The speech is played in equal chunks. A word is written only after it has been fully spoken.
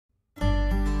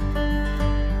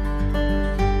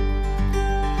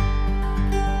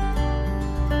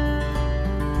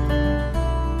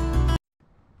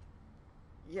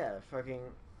fucking...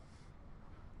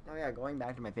 Oh yeah, going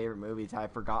back to my favorite movies, I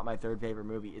forgot my third favorite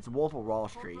movie. It's Wolf of Wall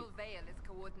Street. So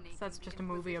that's just a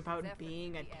movie about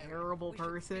being a terrible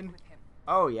person.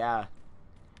 Oh yeah.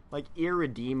 Like,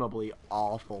 irredeemably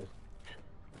awful.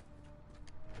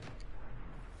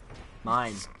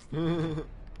 Mine.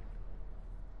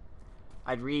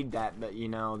 I'd read that, but you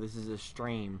know, this is a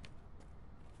stream.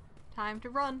 Time to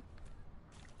run.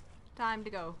 Time to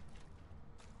go.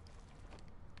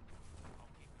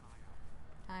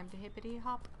 Time to hippity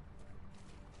hop.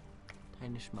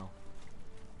 Time to schmo.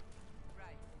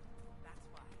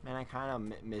 Man, I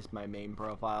kind of missed my main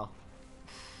profile.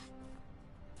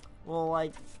 Well,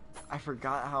 like, I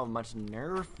forgot how much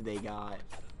nerf they got.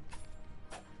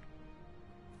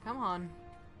 Come on.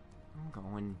 I'm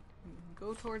going.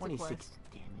 Go towards the 26 quest.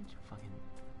 damage. Fucking.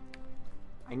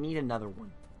 I need another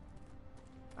one.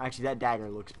 Actually, that dagger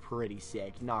looks pretty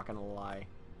sick. Not gonna lie.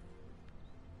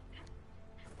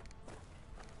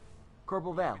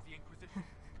 Corporal Vale.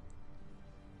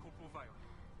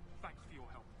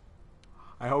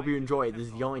 I hope you enjoy it. This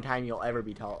is the only time you'll ever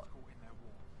be tall.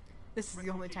 This is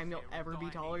the only time you'll ever be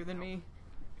taller than me.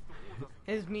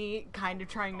 Is me kind of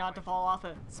trying not to fall off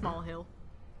a small hill.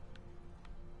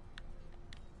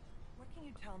 What can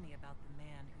you tell me about the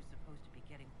man who's supposed to be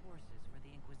getting horses for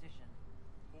the Inquisition?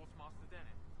 Horsemaster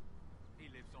Dennett. He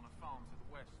lives on a farm to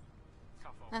the west.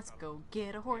 Tough old Let's fellow. go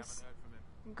get a horse.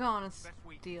 I'm gonna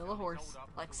steal a horse.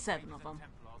 Like 7 of them.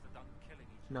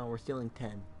 No, we're stealing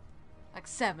 10. Like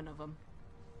 7 of them.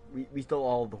 We stole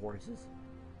all of the horses.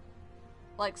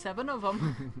 Like 7 of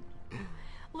them.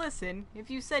 Listen, if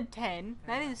you said 10,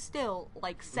 that is still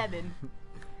like 7.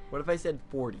 What if I said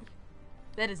 40?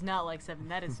 That is not like 7.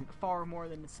 That is far more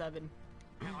than a 7.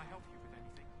 Can I help you with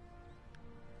anything?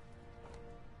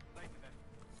 Later then.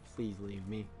 Please leave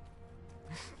me.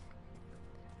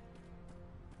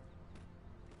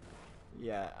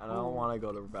 Yeah, and I don't want to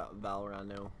go to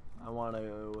Valorant. I want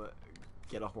to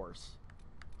get a horse.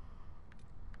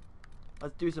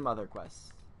 Let's do some other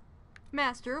quests.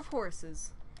 Master of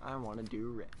horses. I want to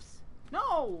do riffs.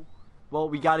 No! Well,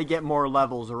 we got to get more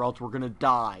levels or else we're going to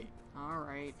die.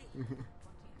 Alright.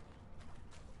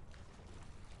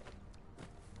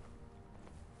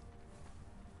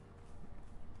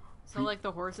 So, like,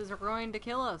 the horses are going to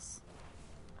kill us?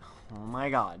 Oh my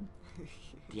god.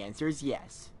 The answer is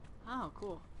yes. Oh,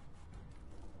 cool.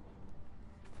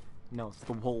 No, it's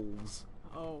the wolves.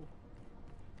 Oh.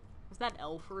 Was that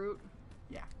elf root?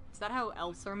 Yeah. Is that how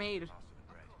elves are made?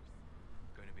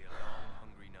 Going to be a long,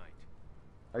 hungry night.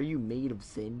 Are you made of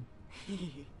sin?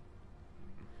 These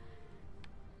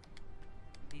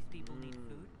people need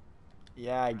food?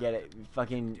 Yeah, I get it.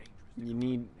 Fucking, you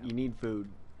need food.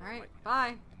 Alright,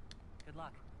 bye. Good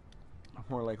luck.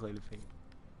 More likely to faint.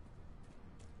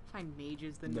 Find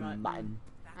mages than The mutton. mutton.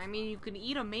 I mean, you can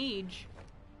eat a mage.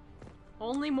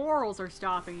 Only morals are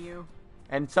stopping you.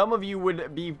 And some of you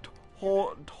would be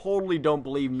totally don't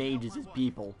believe mages as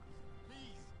people.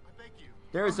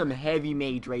 There is some heavy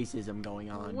mage racism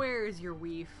going on. Where's your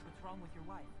weef? What's wrong with your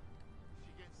wife?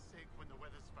 She gets sick when the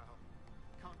weather's foul.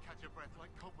 Can't catch her breath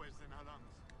like cobwebs in her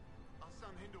lungs. Our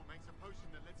son Hindle makes a potion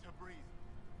that lets her breathe.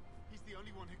 He's the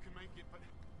only one who can make it, but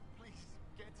please,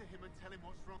 get to him and tell him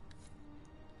what's wrong.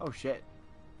 Oh shit.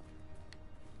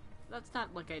 That's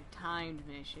not like a timed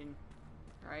mission,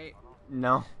 right?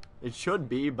 No, it should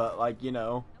be, but like, you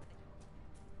know,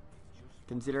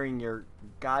 considering you're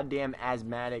goddamn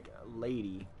asthmatic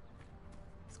lady.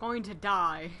 It's going to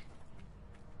die.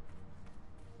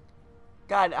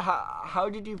 God, how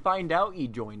did you find out he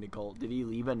joined a cult? Did he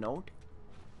leave a note?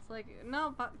 It's like,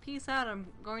 no, peace out. I'm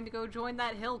going to go join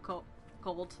that hill cult.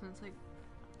 And it's like,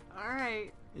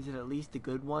 alright. Is it at least a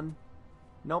good one?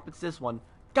 Nope, it's this one.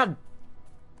 God!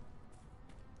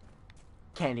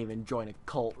 Can't even join a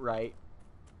cult, right?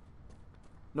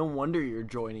 No wonder you're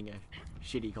joining a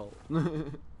shitty cult.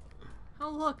 Oh,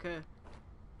 look, a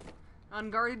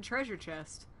unguarded treasure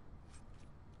chest.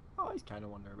 I always kind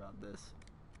of wonder about this.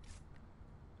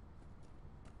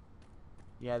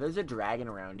 Yeah, there's a dragon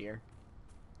around here.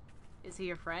 Is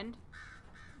he a friend?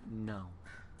 No.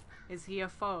 Is he a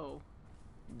foe?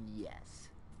 Yes.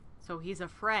 So he's a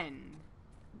friend.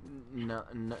 No,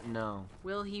 no.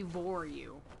 Will he bore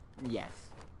you? Yes.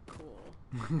 Cool.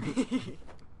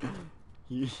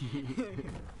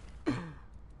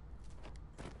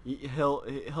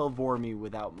 He'll bore me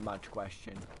without much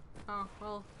question. Oh,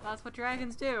 well, that's what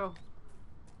dragons do.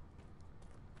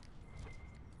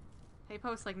 They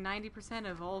post like 90%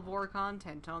 of all vor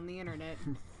content on the internet.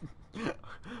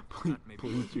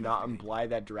 Please do not imply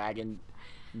that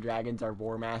dragons are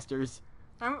war masters.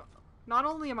 Not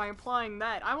only am I implying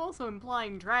that, I'm also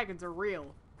implying dragons are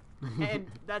real. And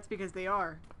that's because they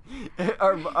are.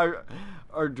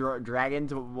 are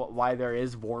dragons why there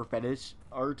is war fetish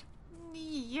art?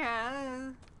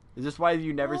 Yeah. Is this why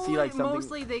you never see like something?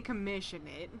 Mostly they commission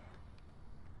it.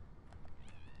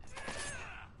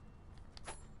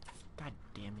 God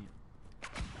damn it.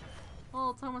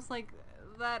 Well, it's almost like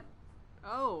that.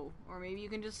 Oh, or maybe you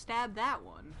can just stab that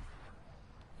one.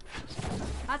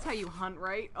 That's how you hunt,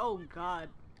 right? Oh god.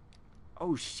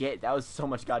 Oh shit, that was so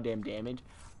much goddamn damage.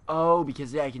 Oh,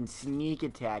 because I can sneak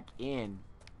attack in.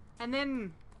 And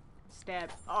then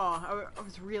stab. Oh, I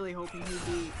was really hoping he'd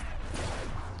be.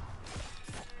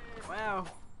 Wow.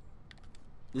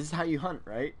 This is how you hunt,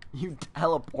 right? You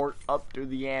teleport up to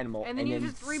the animal And then you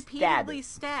just stab repeatedly it.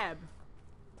 stab.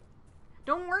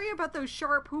 Don't worry about those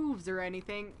sharp hooves or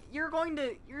anything. Your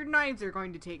knives are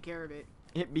going to take care of it.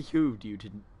 It behooved you to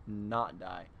not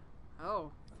die.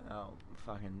 Oh. Oh,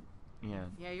 fucking, yeah.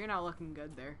 Yeah, you're not looking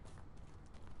good there.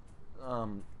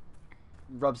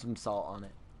 Rub some salt on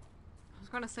it. I was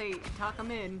gonna say tuck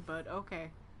them in, but okay.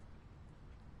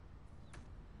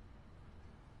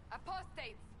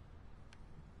 Apostates!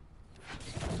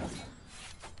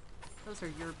 Those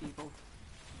are your people.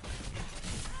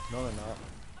 No, they're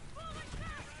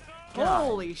not.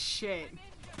 Holy shit.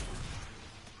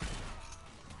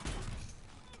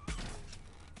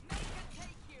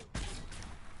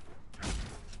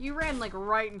 You ran like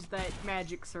right into that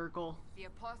magic circle. The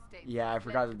apostates. Yeah, I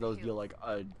forgot that those deal like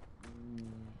a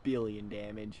billion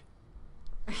damage.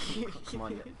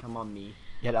 Come on, me.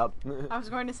 Get up. I was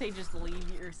going to say just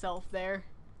leave yourself there.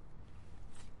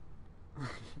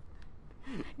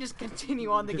 Just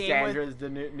continue on the game with... Cassandra's the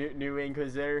new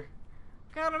Inquisitor.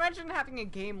 God, imagine having a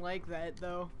game like that,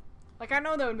 though. Like, I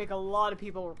know that would make a lot of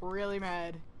people really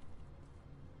mad.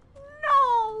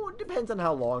 No! Depends on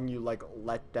how long you, like,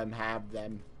 let them have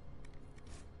them.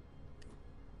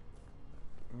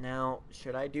 Now,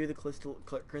 should I do the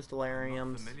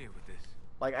crystallariums? Familiar with this.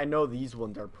 Like, I know these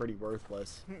ones are pretty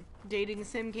worthless. Dating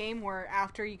sim game where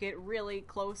after you get really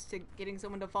close to getting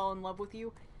someone to fall in love with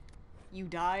you, you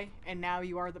die, and now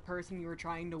you are the person you were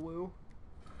trying to woo.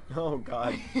 Oh,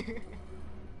 God.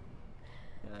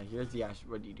 Here's the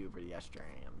what do you do for the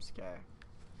astrariums? Okay.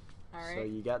 Alright. So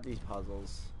you got these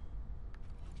puzzles.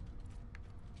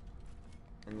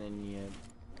 And then you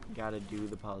gotta do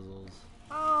the puzzles.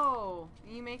 Oh,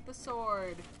 you make the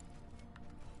sword.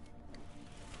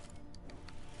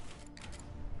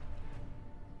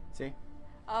 See?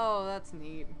 Oh, that's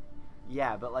neat.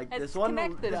 Yeah, but like It's this one,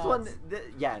 connected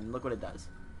yeah, and look what it does.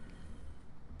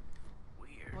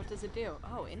 Weird. What does it do?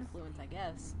 Oh, influence, I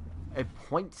guess. It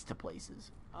points to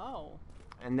places. Oh.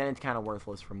 And then it's kind of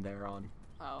worthless from there on.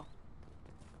 Oh.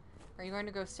 Are you going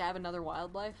to go stab another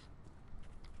wildlife?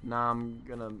 Nah, I'm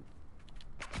gonna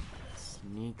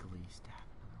sneakily stab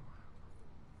another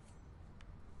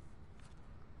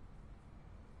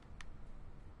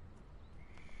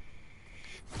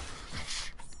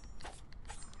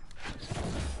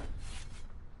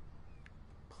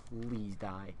one. Please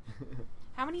die.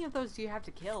 How many of those do you have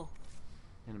to kill?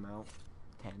 In amount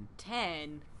 10.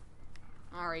 10.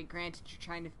 Alright, granted you're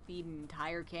trying to feed an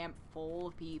entire camp full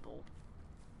of people.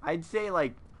 I'd say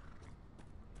like,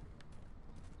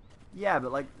 yeah,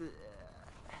 but like,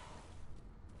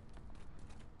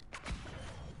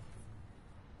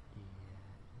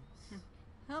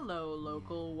 Hello,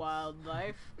 local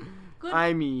wildlife.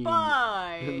 I mean,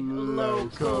 Goodbye,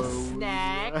 local local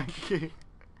snack.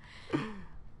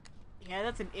 Yeah,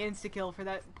 that's an insta-kill for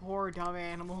that poor dumb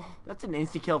animal. That's an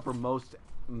insta-kill for most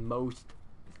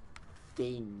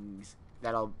things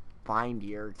that I'll find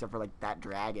here, except for like that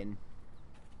dragon.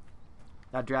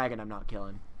 That dragon I'm not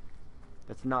killing.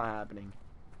 That's not happening.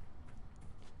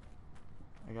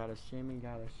 I gotta shimmy,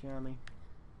 gotta shimmy.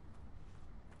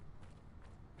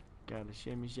 Gotta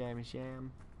shimmy, shammy,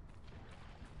 sham.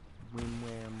 Wim,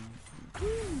 wham.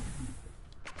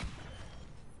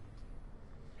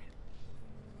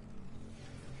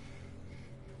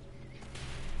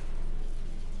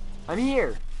 I'm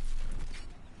here!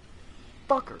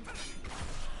 Fucker!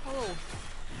 Oh,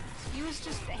 he was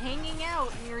just hanging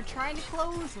out and you were trying to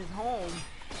close his home.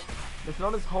 That's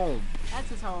not his home. That's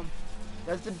his home.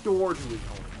 That's the door to his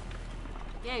home.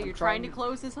 Yeah, you're trying to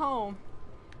close his home.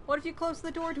 What if you close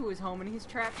the door to his home and he's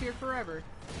trapped here forever?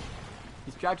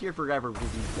 He's trapped here forever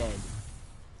because he's dead.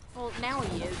 Well, now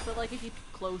he is, but like if you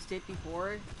closed it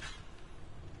before,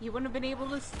 he wouldn't have been able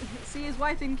to see his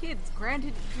wife and kids.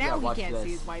 Granted, now Yeah, he can't watch see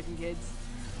this. his wife and kids.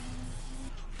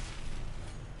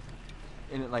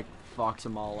 And it like fucks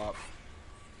them all up.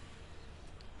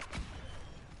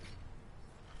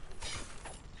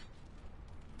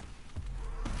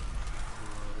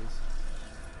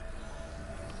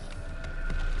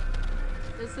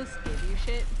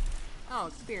 shit. Oh,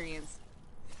 experience.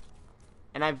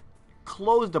 And I've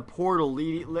closed a portal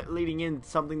leading in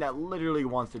something that literally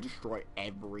wants to destroy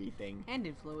everything. And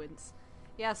influence.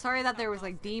 Yeah, sorry that there was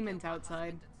like demons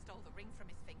outside. Stole the ring from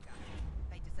his finger.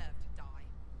 They deserve to die.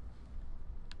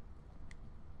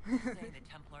 Say the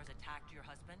Templars attacked your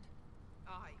husband?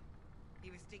 Aye.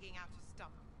 He was digging out a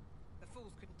stump. The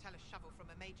fools couldn't tell a shovel from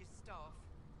a mage's staff.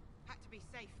 Had to be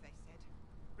safe, they said.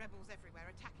 Rebels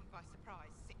everywhere attacking by surprise,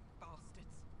 sick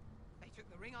bastards. They took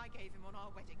the ring I gave him on our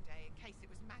wedding day in case it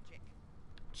was magic.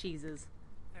 Jesus.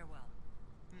 Farewell.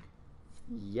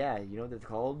 Yeah, you know what that's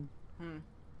called? Hmm.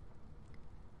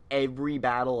 Every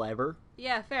battle ever.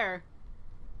 Yeah, fair.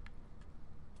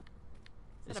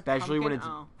 Is that a Especially when it's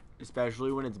pumpkin?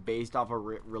 especially when it's based off of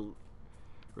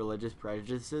religious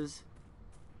prejudices.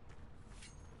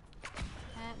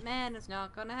 That man is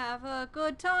not gonna have a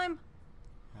good time.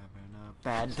 Having a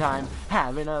bad time.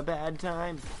 Having a bad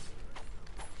time.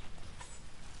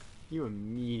 You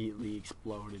immediately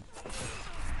exploded. It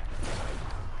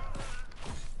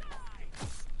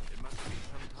must be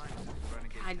some time since the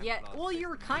renegade God, yeah. Templars Well,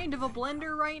 you're kind of a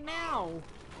blender right now.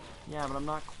 Yeah, but I'm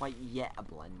not quite yet a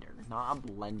blender. Not a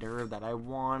blender that I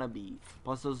wanna be.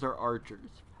 Plus, those are archers.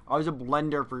 I was a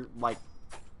blender for, like,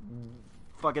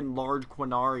 fucking large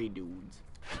Quinari dudes.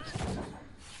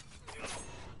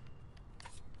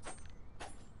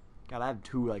 God, I have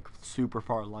two, like, super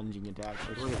far lunging attacks.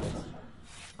 Like, look at this.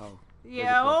 Oh.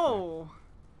 Yeah, oh.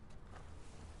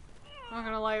 Not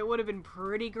gonna lie, it would have been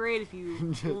pretty great if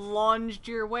you lunged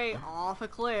your way off a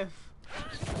cliff.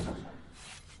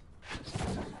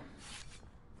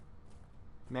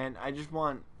 Man, I just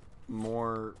want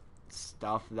more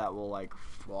stuff that will, like,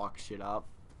 fuck shit up.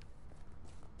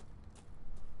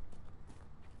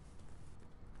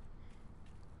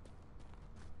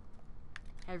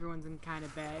 Everyone's in kind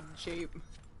of bad shape.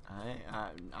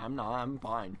 I'm not. I'm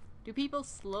fine. Do people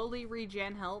slowly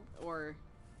regen health, or...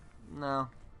 No.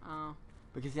 Oh.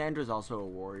 But Cassandra's also a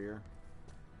warrior.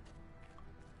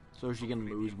 So she can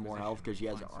lose more health because she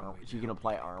has armor. She can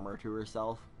apply armor to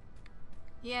herself.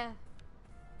 Yeah.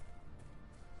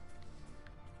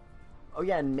 Oh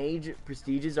yeah, and mage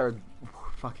prestiges are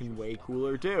fucking way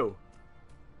cooler too.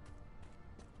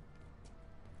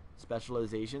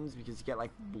 Specializations, because you get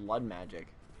like blood magic.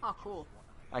 Oh, cool.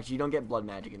 Actually, you don't get blood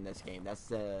magic in this game. That's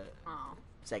the Oh.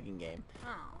 second game.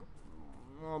 Oh.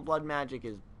 Well, blood magic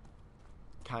is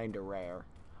kind of rare,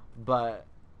 but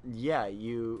yeah,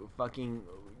 but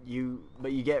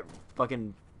you get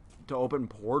fucking to open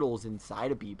portals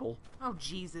inside of people. Oh,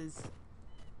 Jesus.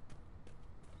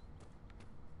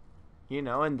 You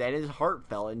know, and then his heart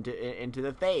fell into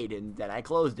the Fade, and then I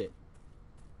closed it.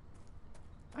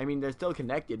 I mean, they're still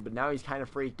connected, but now he's kind of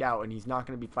freaked out, and he's not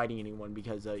going to be fighting anyone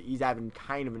because he's having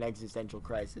kind of an existential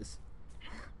crisis.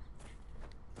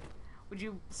 Would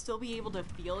you still be able to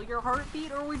feel your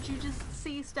heartbeat, or would you just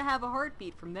cease to have a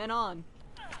heartbeat from then on?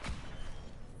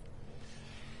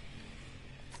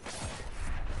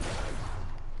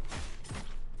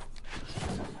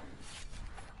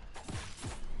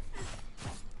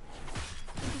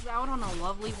 He's out on a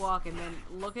lovely walk, and then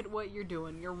look at what you're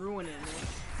doing. You're ruining it.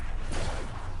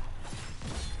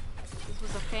 This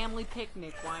was a family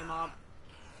picnic, Wymob.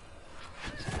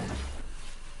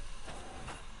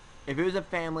 If it was a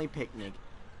family picnic,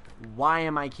 why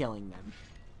am I killing them?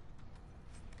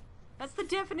 That's the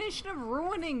definition of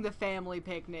ruining the family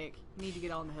picnic. You need to get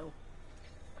on the hill.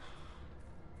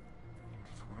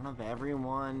 In front of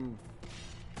everyone.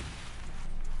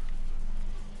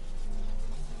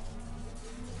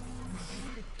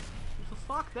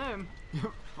 Fuck them.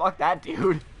 Fuck that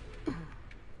dude.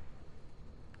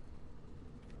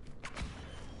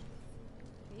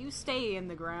 You stay in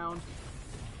the ground.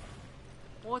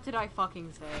 What did I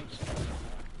fucking say?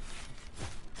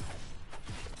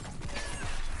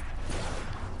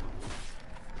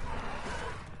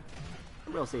 I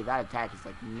will say that attack is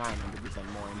like 900%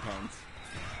 more intense.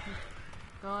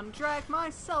 Gonna drag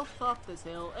myself up this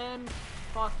hill and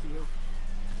fuck you.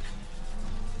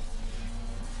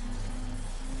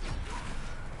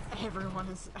 Everyone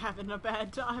is having a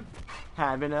bad time.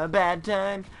 Having a bad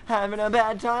time. Having a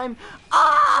bad time.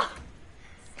 Ah!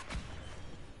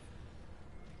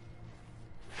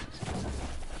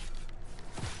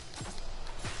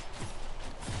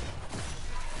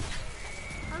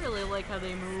 I really like how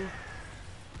they move.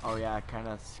 Oh yeah, kind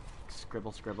of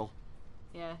scribble.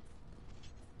 Yeah.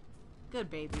 Good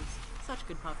babies. Such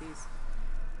good puppies.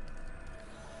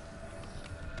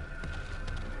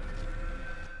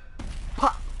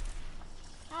 Pop!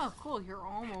 Oh, cool. You're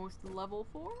almost level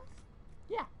 4?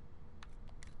 Yeah.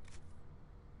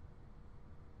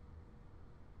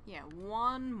 Yeah,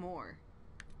 one more.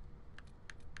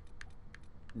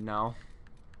 No.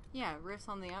 Yeah, Rifts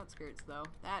on the Outskirts, though.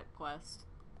 That quest.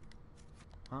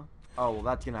 Huh? Oh, well,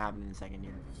 that's gonna happen in a second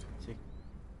here. See?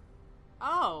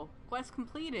 Oh, quest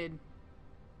completed.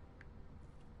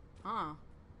 Huh.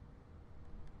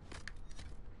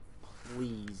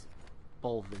 Please.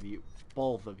 Both of you.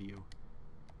 Both of you.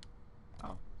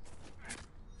 Oh.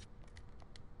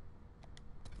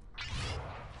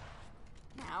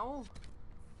 Now?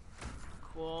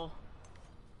 Cool.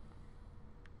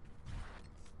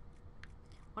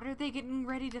 What are they getting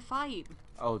ready to fight?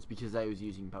 Oh, it's because I was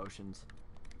using potions.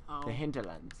 Oh. The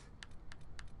hinterlands.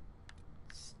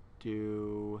 Let's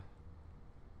do...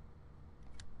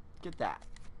 Get that.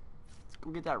 Let's go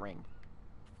get that ring.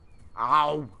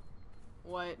 Ow!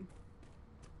 What?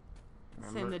 It's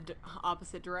in Remember? the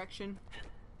opposite direction.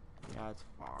 Yeah, it's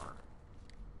far.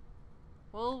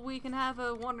 Well, we can have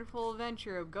a wonderful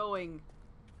adventure of going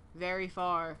very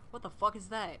far. What the fuck is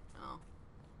that? Oh.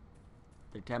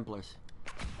 They're Templars.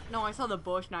 No, I saw the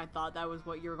bush and I thought that was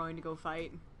what you were going to go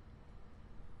fight.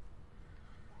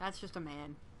 That's just a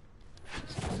man.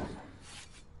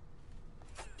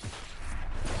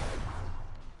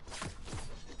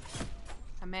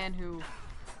 A man who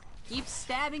keeps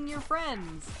stabbing your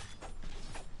friends.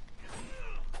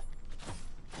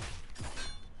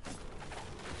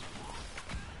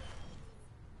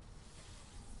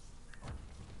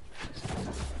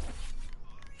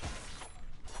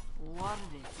 What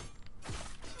is it?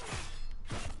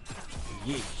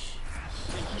 Yeesh.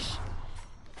 Yeesh.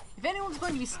 If anyone's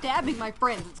going to be stabbing my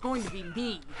friends, it's going to be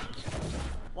me.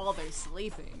 While they're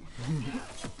sleeping.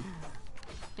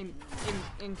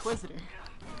 Inquisitor.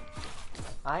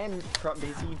 I am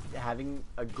busy having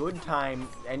a good time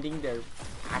ending the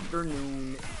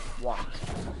afternoon walk.